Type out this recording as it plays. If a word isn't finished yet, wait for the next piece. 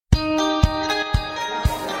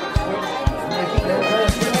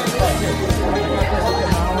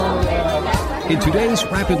In today's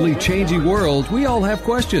rapidly changing world, we all have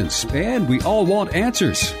questions, and we all want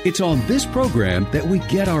answers. It's on this program that we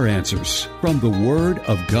get our answers from the Word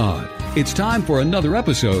of God. It's time for another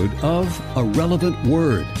episode of A Relevant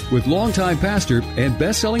Word with longtime pastor and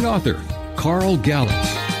best-selling author, Carl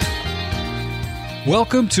Gallups.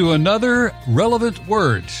 Welcome to another Relevant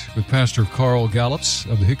Word with Pastor Carl Gallups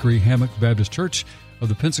of the Hickory Hammock Baptist Church of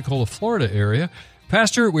the Pensacola, Florida area.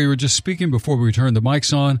 Pastor, we were just speaking before we turned the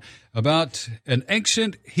mics on about an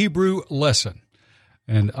ancient Hebrew lesson.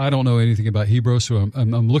 And I don't know anything about Hebrew, so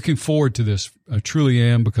I'm looking forward to this. I truly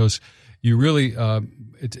am, because you really,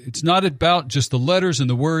 it's not about just the letters and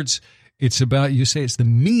the words. It's about, you say it's the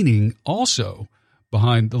meaning also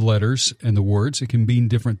behind the letters and the words. It can mean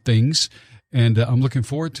different things. And I'm looking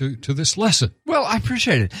forward to this lesson. Well, I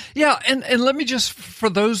appreciate it. Yeah, and let me just, for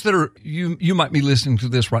those that are, you might be listening to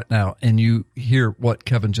this right now and you hear what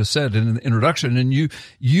Kevin just said in the introduction, and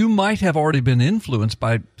you might have already been influenced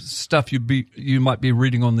by stuff you might be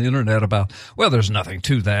reading on the internet about, well, there's nothing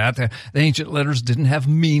to that. The ancient letters didn't have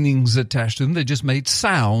meanings attached to them. They just made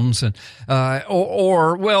sounds. And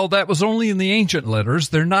or well, that was only in the ancient letters.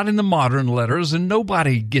 They're not in the modern letters, and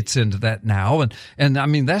nobody gets into that now. And I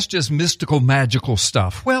mean, that's just mystical, magical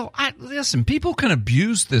stuff. Well, listen, people can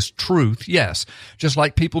abuse this truth, yes, just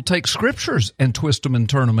like people take scriptures and twist them and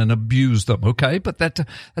turn them and abuse them, okay? But that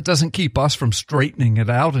doesn't keep us from straightening it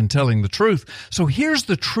out and telling the truth. So here's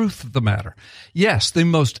the truth of the matter. Yes, the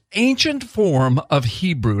most ancient form of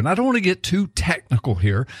Hebrew, and I don't want to get too technical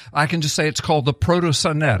here. I can just say it's called the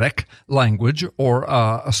Proto-Sinaitic language, or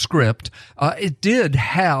a script. It did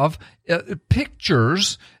have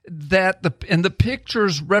pictures and the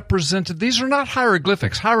pictures represented, these are not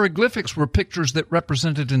hieroglyphics. Hieroglyphics were pictures that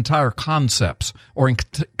represented entire concepts or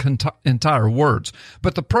entire words.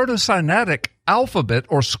 But the Proto-Sinaitic alphabet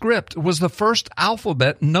or script was the first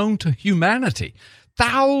alphabet known to humanity.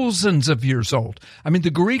 Thousands of years old. I mean, the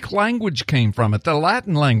Greek language came from it. The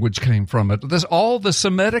Latin language came from it. All the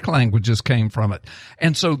Semitic languages came from it.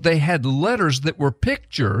 And so they had letters that were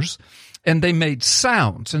pictures, and they made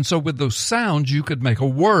sounds. And so with those sounds, you could make a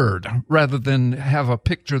word rather than have a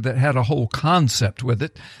picture that had a whole concept with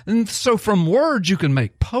it. And so from words, you can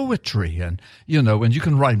make poetry and you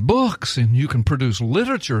can write books and you can produce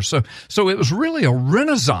literature. So it was really a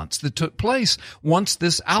renaissance that took place once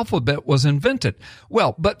this alphabet was invented.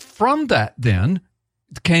 Well, but from that then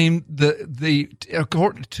came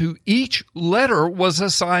according to each letter was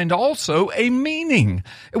assigned also a meaning.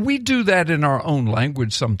 We do that in our own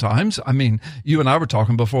language sometimes. I mean, you and I were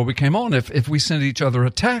talking before we came on. If we send each other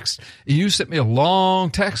a text, you sent me a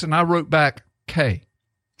long text and I wrote back K.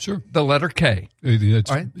 Sure. The letter K.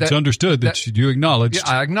 It's understood that you acknowledged. Yeah,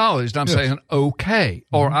 I acknowledged. I'm saying okay,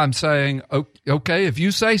 or I'm saying okay if you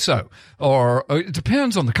say so, or it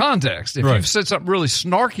depends on the context. If you've said something really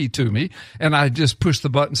snarky to me and I just push the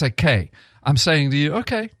button and say K, I'm saying to you,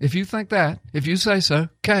 okay, if you think that, if you say so,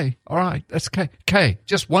 K, all right, that's K. K,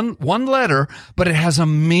 just one letter, but it has a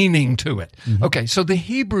meaning to it. Mm-hmm. Okay, so the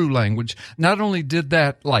Hebrew language not only did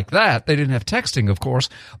that like that, they didn't have texting, of course,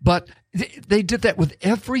 but they did that with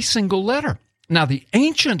every single letter. Now, the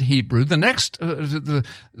ancient Hebrew, the next, the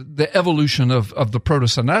evolution of the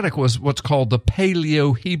Proto-Sinaitic was what's called the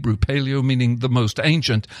Paleo-Hebrew, Paleo meaning the most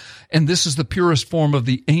ancient, and this is the purest form of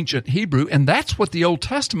the ancient Hebrew, and that's what the Old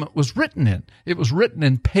Testament was written in. It was written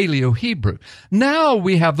in Paleo-Hebrew. Now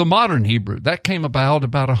we have the modern Hebrew. That came about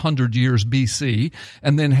 100 years BC,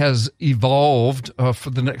 and then has evolved for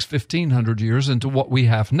the next 1,500 years into what we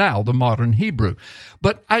have now, the modern Hebrew.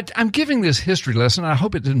 But I'm giving this history lesson. I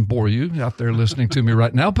hope it didn't bore you out there listening to me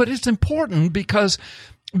right now, but it's important because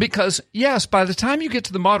yes, by the time you get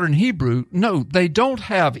to the modern Hebrew, no, they don't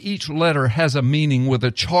have each letter has a meaning with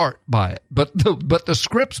a chart by it, but the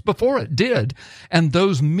scripts before it did, and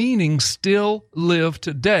those meanings still live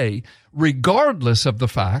today, regardless of the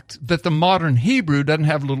fact that the modern Hebrew doesn't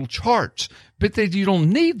have little charts. But you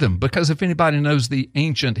don't need them, because if anybody knows the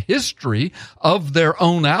ancient history of their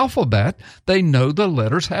own alphabet, they know the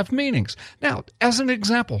letters have meanings. Now, as an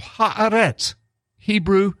example, Haaretz,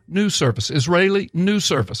 Hebrew News Service, Israeli News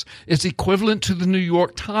Service. It's equivalent to the New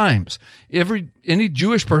York Times. Any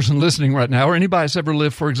Jewish person listening right now, or anybody that's ever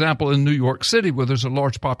lived, for example, in New York City, where there's a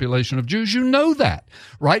large population of Jews, you know that.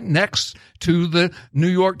 Right next to the New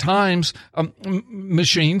York Times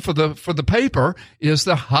machine for the paper is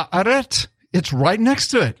the Haaretz. It's right next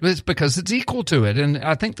to it. It's because it's equal to it. And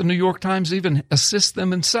I think the New York Times even assists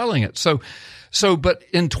them in selling it. But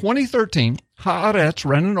in 2013, Haaretz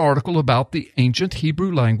ran an article about the ancient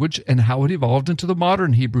Hebrew language and how it evolved into the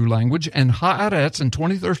modern Hebrew language. And Haaretz in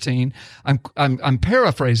 2013, I'm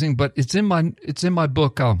paraphrasing, but it's in my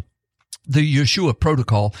book, the Yeshua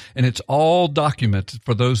protocol, and it's all documented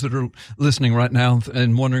for those that are listening right now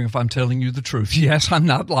and wondering if I'm telling you the truth. Yes, I'm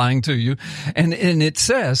not lying to you. And it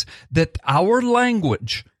says that our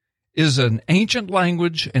language is an ancient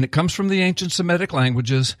language, and it comes from the ancient Semitic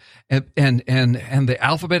languages, and the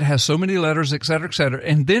alphabet has so many letters, et cetera, et cetera.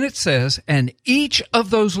 And then it says, and each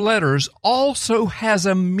of those letters also has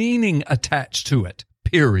a meaning attached to it,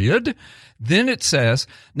 period. Then it says,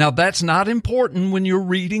 now that's not important when you're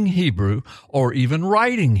reading Hebrew or even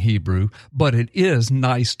writing Hebrew, but it is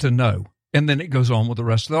nice to know. And then it goes on with the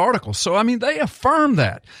rest of the article. So, I mean, they affirm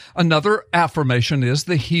that. Another affirmation is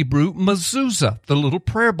the Hebrew mezuzah, the little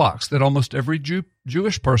prayer box that almost every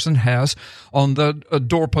Jewish person has on the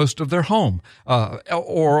doorpost of their home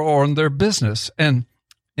or on their business. And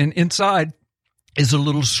inside is a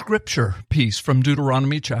little scripture piece from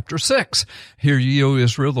Deuteronomy chapter 6. Hear ye, O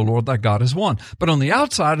Israel, the Lord thy God is one. But on the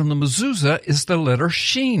outside, on the mezuzah, is the letter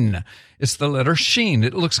Shin. It's the letter Shin.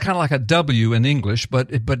 It looks kind of like a W in English,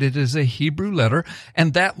 but it is a Hebrew letter.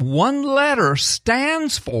 And that one letter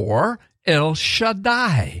stands for El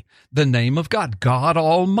Shaddai, the name of God. God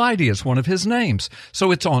Almighty is one of his names.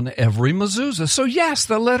 So it's on every mezuzah. So yes,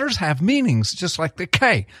 the letters have meanings, just like the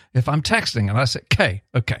K. If I'm texting and I say K,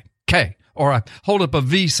 okay, K. Or I hold up a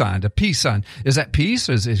V sign, a peace sign. Is that peace?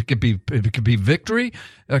 It could be victory.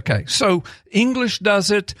 Okay. So English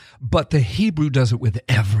does it, but the Hebrew does it with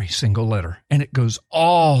every single letter. And it goes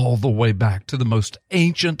all the way back to the most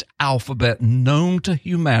ancient alphabet known to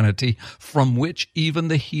humanity, from which even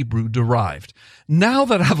the Hebrew derived. Now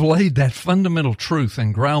that I've laid that fundamental truth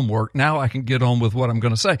and groundwork, now I can get on with what I'm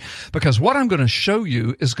going to say, because what I'm going to show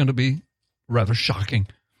you is going to be rather shocking.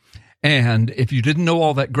 And if you didn't know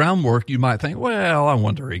all that groundwork, you might think, well, I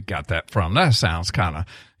wonder where he got that from. That sounds kind of,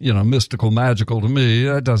 mystical, magical to me.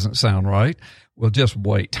 That doesn't sound right. Well, just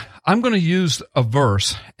wait. I'm going to use a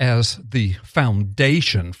verse as the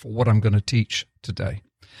foundation for what I'm going to teach today.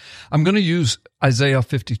 I'm going to use Isaiah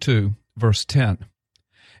 52, verse 10.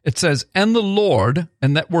 It says, and the Lord,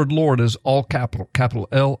 and that word Lord is all capital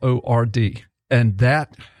L-O-R-D. And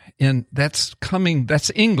that's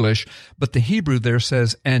English, but the Hebrew there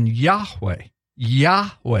says, and Yahweh,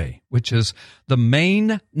 which is the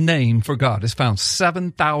main name for God, is found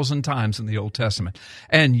 7,000 times in the Old Testament.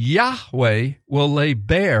 And Yahweh will lay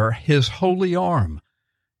bare his holy arm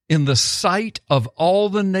in the sight of all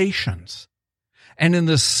the nations and in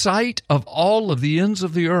the sight of all of the ends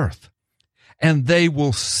of the earth, and they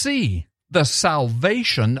will see the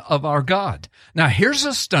salvation of our God. Now, here's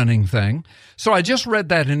a stunning thing. So I just read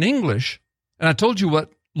that in English, and I told you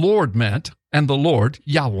what Lord meant, and the Lord,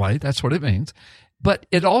 Yahweh, that's what it means. But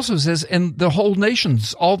it also says, and the whole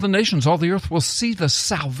nations, all the earth will see the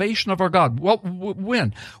salvation of our God. Well,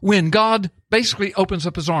 when? When God basically opens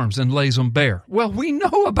up his arms and lays them bare. Well, we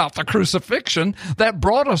know about the crucifixion that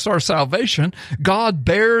brought us our salvation. God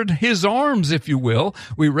bared his arms, if you will.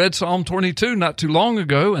 We read Psalm 22 not too long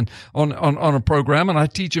ago and on a program, and I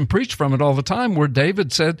teach and preach from it all the time, where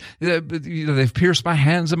David said, they've pierced my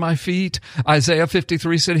hands and my feet. Isaiah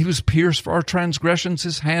 53 said he was pierced for our transgressions,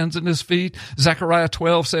 his hands and his feet. Zechariah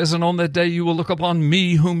 12 says, and on that day you will look upon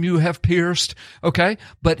me whom you have pierced. Okay?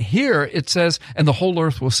 But here it says, and the whole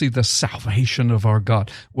earth will see the salvation of our God.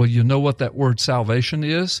 Well, you know what that word salvation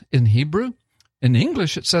is in Hebrew? In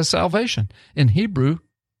English, it says salvation. In Hebrew,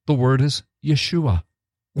 the word is Yeshua,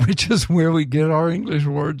 which is where we get our English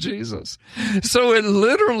word Jesus. So it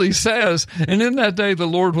literally says, and in that day the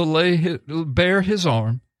Lord will lay bare his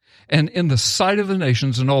arm, and in the sight of the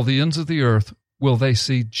nations and all the ends of the earth will they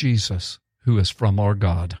see Jesus, who is from our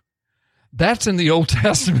God. That's in the Old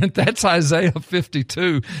Testament. That's Isaiah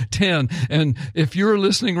 52:10. And if you're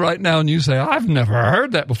listening right now and you say, I've never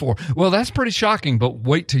heard that before, well, that's pretty shocking, but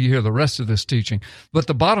wait till you hear the rest of this teaching. But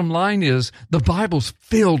the bottom line is the Bible's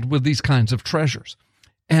filled with these kinds of treasures.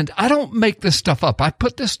 And I don't make this stuff up. I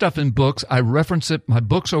put this stuff in books. I reference it. My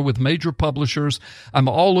books are with major publishers. I'm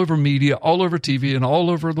all over media, all over TV, and all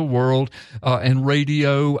over the world, and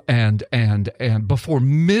radio, and before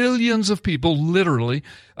millions of people, literally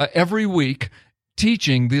every week,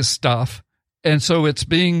 teaching this stuff. And so it's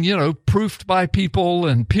being, proofed by people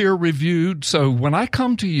and peer reviewed. So when I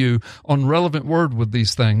come to you on Relevant Word with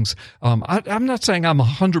these things, I'm not saying I'm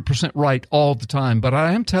 100% right all the time, but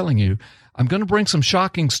I am telling you, I'm going to bring some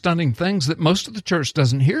shocking, stunning things that most of the church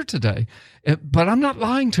doesn't hear today, but I'm not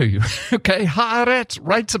lying to you. Okay, Haaretz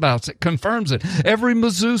writes about it, confirms it. Every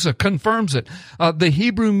mezuzah confirms it. The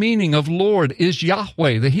Hebrew meaning of Lord is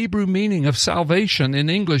Yahweh. The Hebrew meaning of salvation in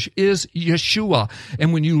English is Yeshua.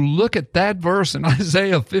 And when you look at that verse in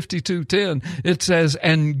Isaiah 52:10, it says,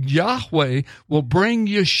 and Yahweh will bring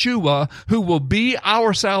Yeshua, who will be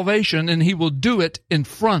our salvation, and he will do it in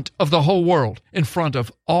front of the whole world, in front of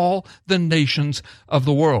all the nations of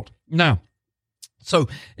the world. Now, so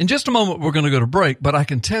in just a moment, we're going to go to break, but I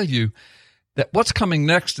can tell you that what's coming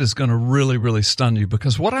next is going to really, really stun you,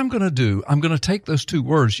 because what I'm going to do, I'm going to take those two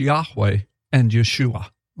words, Yahweh and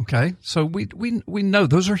Yeshua. Okay. So we know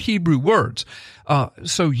those are Hebrew words.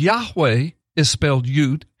 So Yahweh is spelled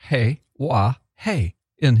Yud, He, Wah, He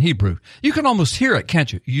in Hebrew. You can almost hear it,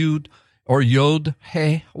 can't you? Yud or Yod,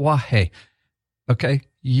 He, Wah, He. Okay.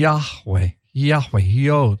 Yahweh,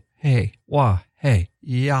 Yod, He, Wah, He,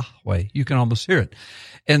 Yahweh. You can almost hear it.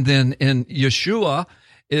 And then in Yeshua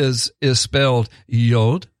is spelled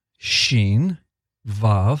Yod, Shin,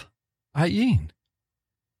 Vav, Ayin.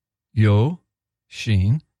 Yod,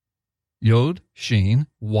 Shin,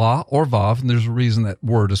 Wah, or Vav, and there's a reason that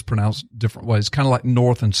word is pronounced different ways, kind of like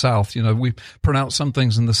north and south. You know, we pronounce some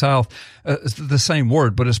things in the south, it's the same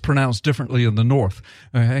word, but it's pronounced differently in the north.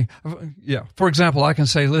 Okay? Yeah. For example, I can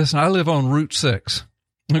say, listen, I live on Route 6.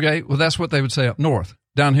 Okay? Well, that's what they would say up north.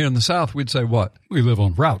 Down here in the south, we'd say what? We live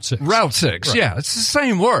on Route 6. Route 6, right. Yeah. It's the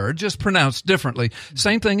same word, just pronounced differently.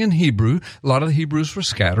 Same thing in Hebrew. A lot of the Hebrews were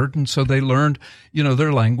scattered, and so they learned, you know,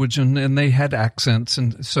 their language, and they had accents.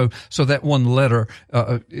 And so that one letter,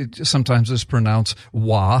 it sometimes is pronounced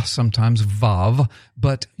Wah, sometimes Vav.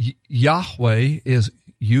 But Yahweh is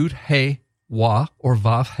Yud, He, Wah, or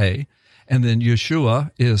Vav, He. And then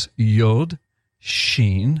Yeshua is Yod,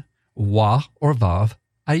 Shin, Wah, or Vav,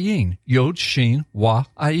 Ayin. Yod, Shin, Wah,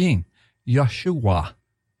 Ayin. Yeshua.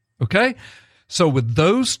 Okay? So with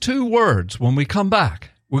those two words, when we come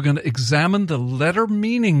back, we're going to examine the letter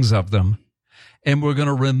meanings of them, and we're going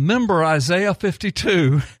to remember Isaiah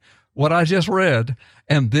 52, what I just read,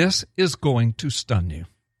 and this is going to stun you.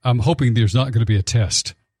 I'm hoping there's not going to be a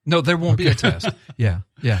test. No, there won't be a test. Yeah.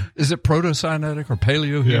 Is it Proto-Sinaitic or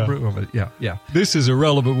Paleo-Hebrew? Yeah. This is a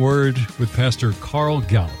relevant word with Pastor Carl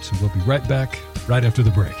Gallups, and we'll be right back right after the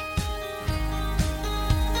break.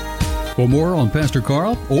 For more on Pastor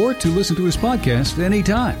Carl, or to listen to his podcast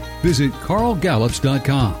anytime, visit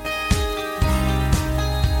carlgallups.com.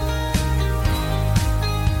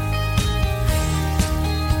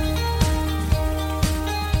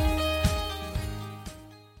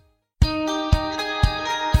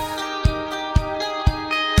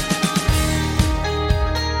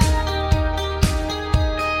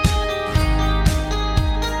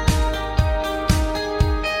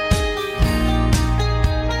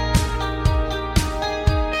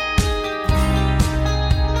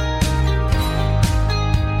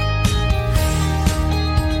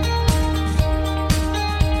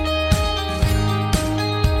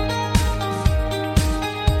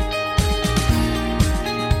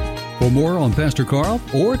 For more on Pastor Carl,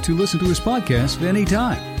 or to listen to his podcast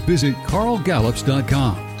anytime, visit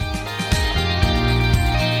carlgallups.com.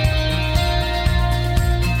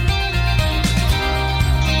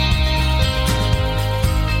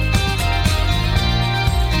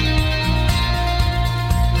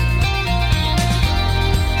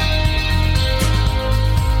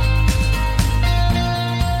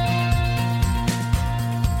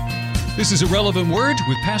 This is a relevant word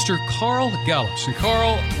with Pastor Carl Gallups. And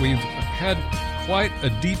Carl, we've had quite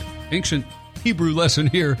a deep, ancient Hebrew lesson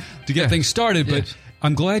here to get things started, but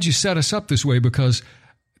I'm glad you set us up this way, because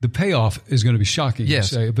the payoff is going to be shocking.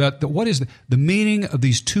 Yes. But what is the meaning of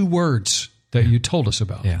these two words that you told us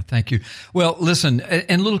about? Yeah, thank you. Well, listen,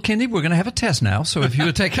 and little Kenny, we're going to have a test now. So if you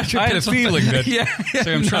would take out your I had a feeling that.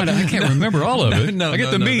 I can't remember all of it. I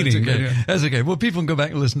get the meaning. That's okay. That's okay. Well, people can go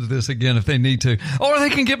back and listen to this again if they need to, or they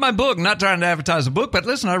can get my book. Not trying to advertise a book, but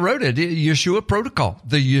listen, I wrote it. Yeshua Protocol,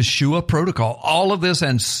 the Yeshua Protocol. All of this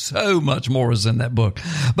and so much more is in that book.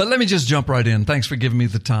 But let me just jump right in. Thanks for giving me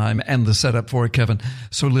the time and the setup for it, Kevin.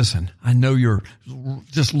 So listen, I know you're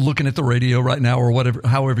just looking at the radio right now, or whatever,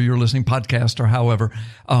 however you're listening, podcast or however,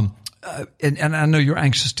 and I know you're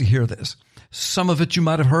anxious to hear this. Some of it you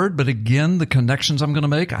might have heard, but again, the connections I'm going to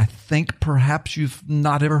make, I think perhaps you've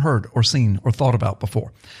not ever heard or seen or thought about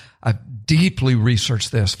before. I've deeply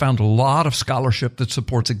researched this, found a lot of scholarship that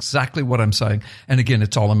supports exactly what I'm saying. And again,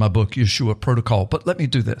 it's all in my book, Yeshua Protocol. But let me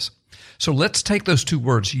do this. So let's take those two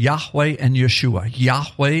words, Yahweh and Yeshua.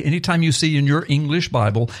 Yahweh, anytime you see in your English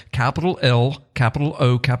Bible, capital L, capital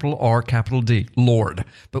O, capital R, capital D, Lord.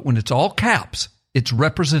 But when it's all caps, it's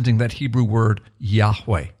representing that Hebrew word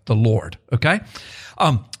Yahweh, the Lord, okay?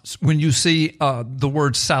 When you see the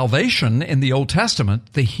word salvation in the Old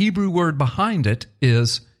Testament, the Hebrew word behind it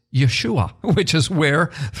is Yeshua, which is where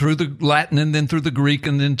through the Latin and then through the Greek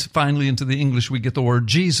and then finally into the English we get the word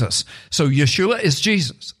Jesus. So Yeshua is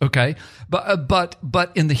Jesus, okay? But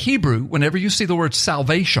in the Hebrew, whenever you see the word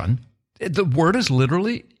salvation, the word is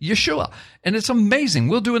literally Yeshua. And it's amazing.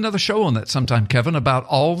 We'll do another show on that sometime, Kevin, about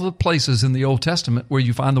all the places in the Old Testament where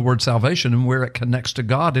you find the word salvation and where it connects to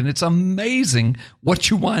God. And it's amazing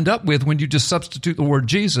what you wind up with when you just substitute the word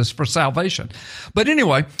Jesus for salvation. But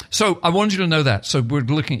anyway, so I wanted you to know that. So we're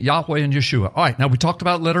looking at Yahweh and Yeshua. All right, now we talked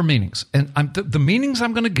about letter meanings. And the meanings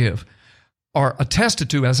I'm going to give are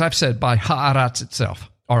attested to, as I've said, by Haaretz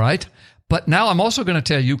itself. All right? But now I'm also going to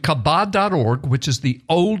tell you Chabad.org, which is the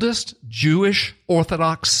oldest Jewish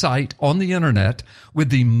Orthodox site on the internet with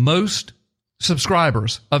the most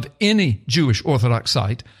subscribers of any Jewish Orthodox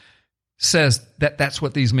site, says that that's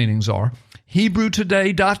what these meanings are.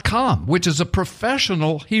 HebrewToday.com, which is a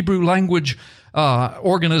professional Hebrew language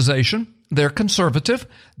organization. They're conservative.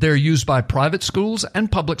 They're used by private schools and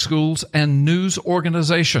public schools and news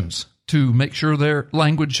organizations to make sure their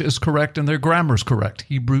language is correct and their grammar is correct.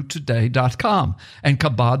 HebrewToday.com and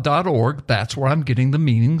Chabad.org, that's where I'm getting the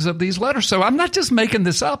meanings of these letters. So I'm not just making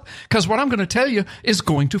this up, because what I'm going to tell you is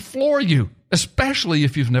going to floor you, especially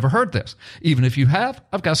if you've never heard this. Even if you have,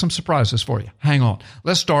 I've got some surprises for you. Hang on.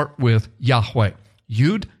 Let's start with Yahweh.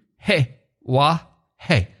 Yud, He, Wah,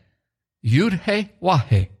 He. Yud, He, Wah,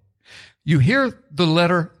 He. You hear the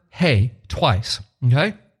letter He twice,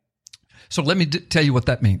 okay? So let me tell you what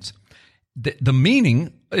that means. The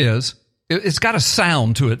meaning is, it's got a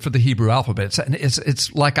sound to it for the Hebrew alphabet.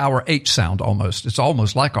 It's like our H sound almost. It's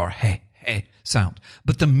almost like our He sound.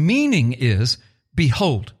 But the meaning is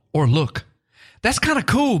behold or look. That's kind of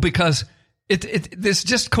cool because it's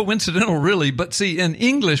just coincidental really. But see, in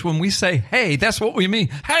English, when we say hey, that's what we mean.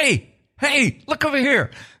 Hey, look over here.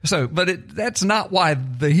 So, but that's not why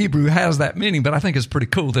the Hebrew has that meaning, but I think it's pretty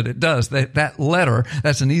cool that it does. That letter,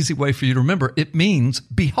 that's an easy way for you to remember. It means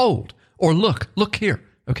behold or look here,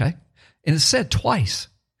 okay? And it's said twice.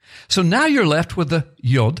 So now you're left with the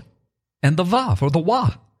Yod and the Vav or the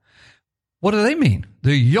Wah. What do they mean?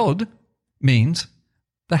 The Yod means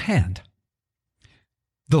the hand.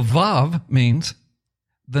 The Vav means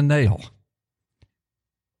the nail.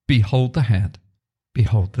 Behold the hand,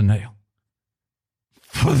 behold the nail.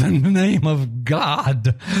 For the name of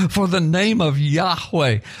God, for the name of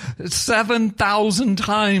Yahweh, 7,000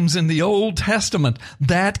 times in the Old Testament,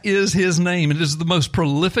 that is His name. It is the most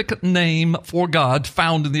prolific name for God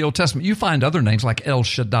found in the Old Testament. You find other names like El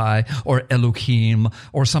Shaddai or Elohim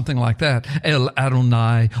or something like that, El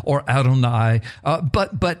Adonai or Adonai,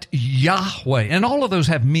 but Yahweh, and all of those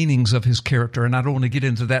have meanings of His character, and I don't want to get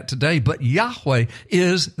into that today, but Yahweh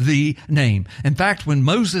is the name. In fact, when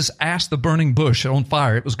Moses asked the burning bush on fire,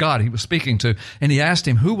 it was God he was speaking to, and he asked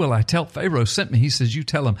him, who will I tell Pharaoh sent me? He says, you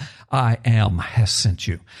tell him, I am has sent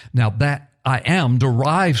you. Now that I am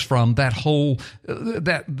derives from that whole,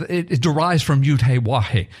 it derives from Yud He Wah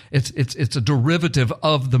He. It's a derivative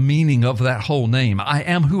of the meaning of that whole name. I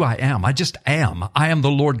am who I am. I just am. I am the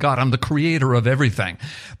Lord God. I'm the creator of everything.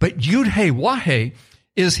 But Yud He Wah He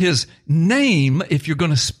is His name. If you're going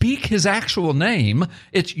to speak His actual name,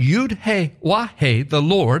 it's Yud He Wah He, the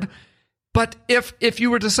Lord. But if you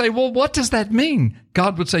were to say, well, what does that mean?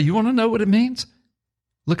 God would say, you want to know what it means?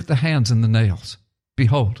 Look at the hands and the nails.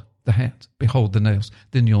 Behold the hands. Behold the nails.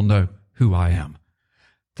 Then you'll know who I am.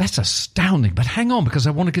 That's astounding. But hang on, because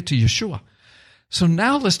I want to get to Yeshua. So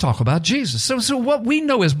now let's talk about Jesus. So what we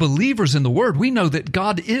know as believers in the Word, we know that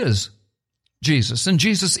God is Jesus, and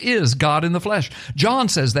Jesus is God in the flesh. John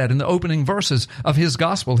says that in the opening verses of his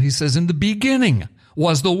gospel. He says, in the beginning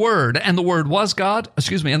was the Word, and the Word was God,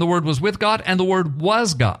 and the Word was with God, and the Word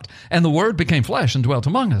was God. And the Word became flesh and dwelt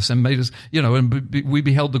among us and made us, and we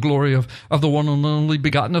beheld the glory of the one and only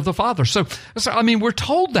begotten of the Father. So I mean, we're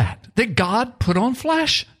told that God put on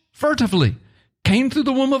flesh furtively, came through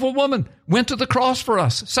the womb of a woman, went to the cross for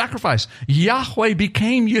us, sacrifice. Yahweh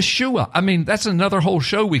became Yeshua. I mean, that's another whole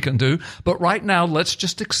show we can do. But right now, let's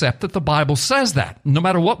just accept that the Bible says that. No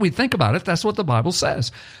matter what we think about it, that's what the Bible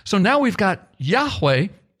says. So now we've got Yahweh,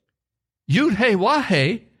 Yud He Wah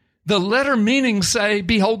He, The letter meanings say,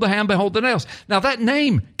 behold the hand, behold the nails. Now that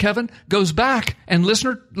name, Kevin, goes back, and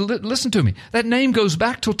listener, listen to me, that name goes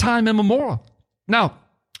back till time immemorial. Now,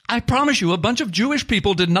 I promise you, a bunch of Jewish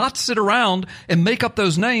people did not sit around and make up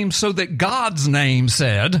those names so that God's name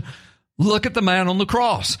said, look at the man on the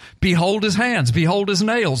cross. Behold his hands. Behold his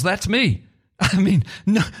nails. That's me. I mean,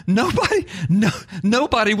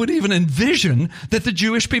 nobody would even envision that the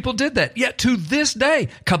Jewish people did that. Yet to this day,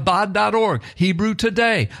 Chabad.org, Hebrew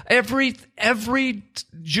Today, every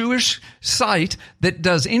Jewish site that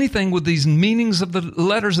does anything with these meanings of the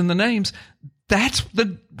letters and the names, that's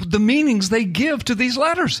the meanings they give to these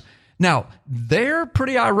letters. Now, they're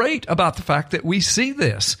pretty irate about the fact that we see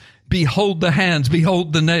this. Behold the hands,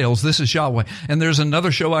 behold the nails. This is Yahweh. And there's another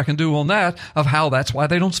show I can do on that of how that's why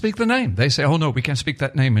they don't speak the name. They say, oh no, we can't speak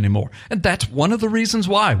that name anymore. And that's one of the reasons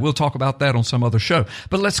why. We'll talk about that on some other show.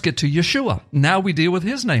 But let's get to Yeshua. Now we deal with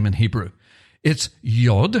his name in Hebrew. It's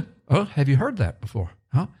Yod. Oh, have you heard that before?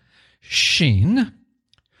 Huh? Shin.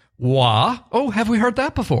 Wa. Oh, have we heard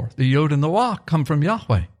that before? The Yod and the Wa come from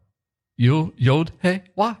Yahweh. Yod, He,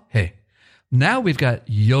 Wa, He. Now we've got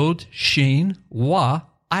Yod, Shin, Wa,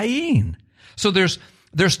 Ayin. So there's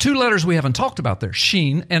two letters we haven't talked about there,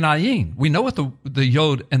 Shin and Ayin. We know what the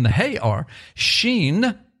Yod and the He are.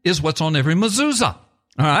 Shin is what's on every mezuzah.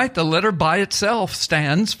 All right, the letter by itself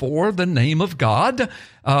stands for the name of God.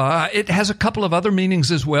 It has a couple of other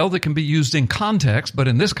meanings as well that can be used in context, but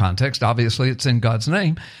in this context, obviously, it's in God's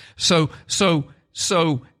name. So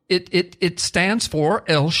it stands for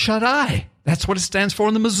El Shaddai. That's what it stands for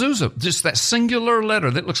in the mezuzah. Just that singular letter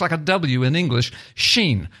that looks like a W in English,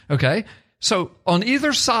 Shin. Okay? So on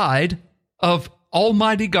either side of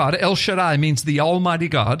Almighty God, El Shaddai means the Almighty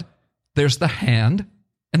God, there's the hand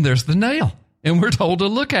and there's the nail. And we're told to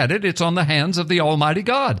look at it. It's on the hands of the Almighty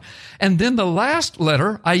God. And then the last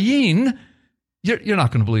letter, Ayin, you're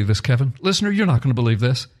not going to believe this, Kevin. Listener, you're not going to believe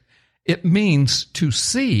this. It means to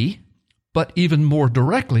see, but even more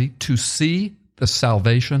directly, to see the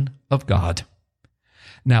salvation of God.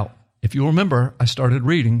 Now, if you remember, I started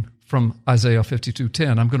reading from Isaiah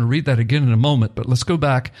 52:10. I'm going to read that again in a moment, but let's go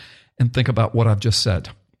back and think about what I've just said.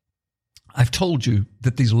 I've told you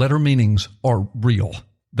that these letter meanings are real.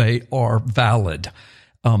 They are valid.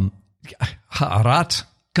 Ha'arat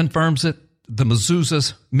confirms it. The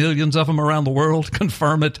mezuzahs, millions of them around the world,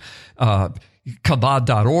 confirm it.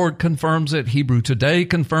 Chabad.org confirms it. Hebrew Today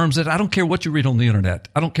confirms it. I don't care what you read on the internet.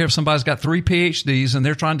 I don't care if somebody's got 3 PhDs and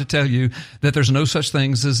they're trying to tell you that there's no such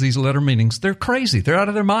things as these letter meanings. They're crazy. They're out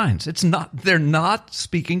of their minds. They're not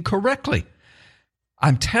speaking correctly.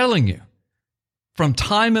 I'm telling you, from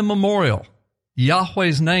time immemorial,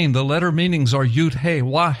 Yahweh's name, the letter meanings are Yud, He,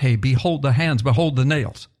 Wah, He, behold the hands, behold the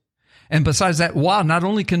nails. And besides that, Wah not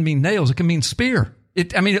only can mean nails, it can mean spear.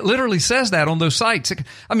 It literally says that on those sites.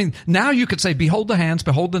 Now you could say, behold the hands,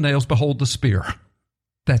 behold the nails, behold the spear.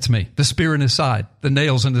 That's me. The spear in his side, the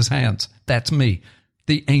nails in his hands. That's me,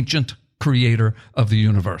 the ancient creator of the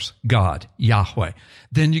universe, God, Yahweh.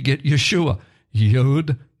 Then you get Yeshua,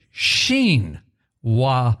 Yod, Shin,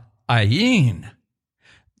 Wa, Ayin.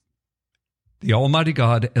 The Almighty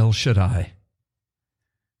God, El Shaddai.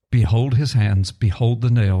 Behold his hands, behold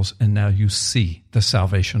the nails, and now you see the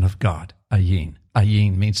salvation of God, Ayin.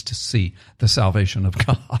 Ayin means to see the salvation of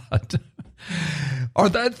God.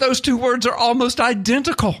 Those two words are almost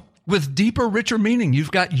identical with deeper, richer meaning.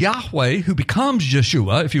 You've got Yahweh, who becomes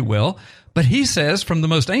Yeshua, if you will, but he says from the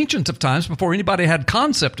most ancient of times, before anybody had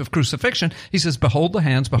concept of crucifixion, he says, behold the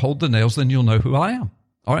hands, behold the nails, then you'll know who I am.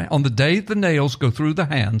 All right. On the day the nails go through the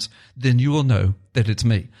hands, then you will know that it's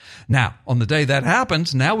me. Now, on the day that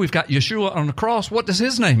happens, now we've got Yeshua on the cross. What does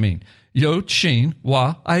his name mean? Yod, Shin,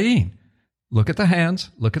 Wa, Ayin. Look at the hands,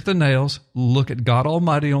 look at the nails, look at God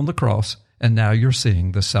Almighty on the cross, and now you're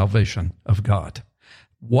seeing the salvation of God.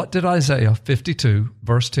 What did Isaiah 52,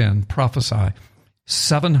 verse 10, prophesy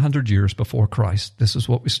 700 years before Christ? This is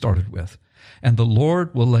what we started with. And the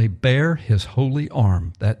Lord will lay bare his holy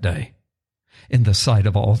arm that day in the sight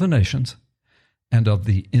of all the nations and of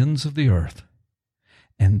the ends of the earth.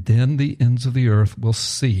 And then the ends of the earth will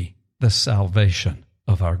see the salvation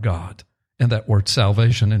of our God. And that word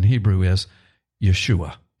salvation in Hebrew is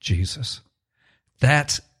Yeshua, Jesus.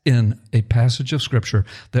 That's in a passage of Scripture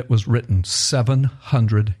that was written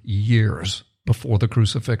 700 years before the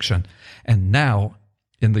crucifixion. And now,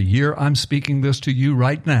 in the year I'm speaking this to you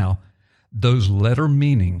right now, those letter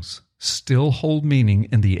meanings still hold meaning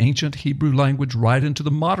in the ancient Hebrew language right into the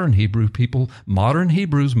modern Hebrew people. Modern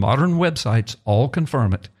Hebrews, modern websites all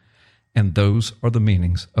confirm it. And those are the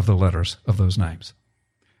meanings of the letters of those names.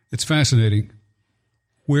 It's fascinating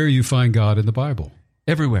where you find God in the Bible.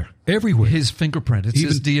 Everywhere. Everywhere. His fingerprint. It's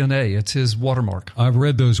his DNA. It's his watermark. I've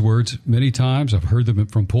read those words many times. I've heard them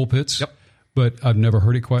from pulpits. Yep. But I've never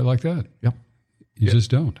heard it quite like that. Yep. You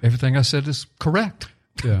just don't. Everything I said is correct.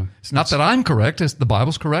 Yeah. It's not that I'm correct. It's the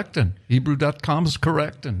Bible's correct, and Hebrew.com is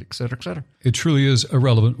correct, and et cetera, et cetera. It truly is a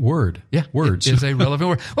relevant word. Yeah. Words. It is a relevant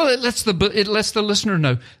word. Well, it lets the listener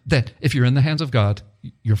know that if you're in the hands of God,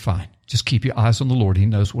 you're fine. Just keep your eyes on the Lord. He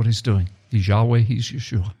knows what he's doing. He's Yahweh. He's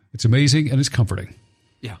Yeshua. It's amazing and it's comforting.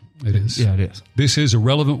 Yeah. It is. Yeah, it is. This is A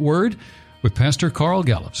Relevant Word with Pastor Carl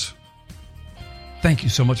Gallups. Thank you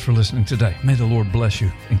so much for listening today. May the Lord bless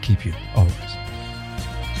you and keep you always.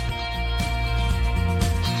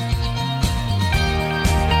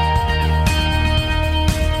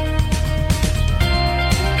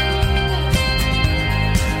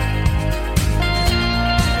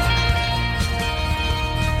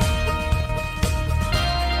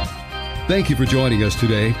 Thank you for joining us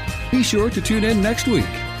today. Be sure to tune in next week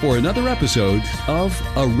for another episode of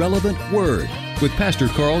A Relevant Word with Pastor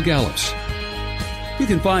Carl Gallups. You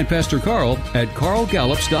can find Pastor Carl at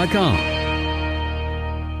carlgallups.com.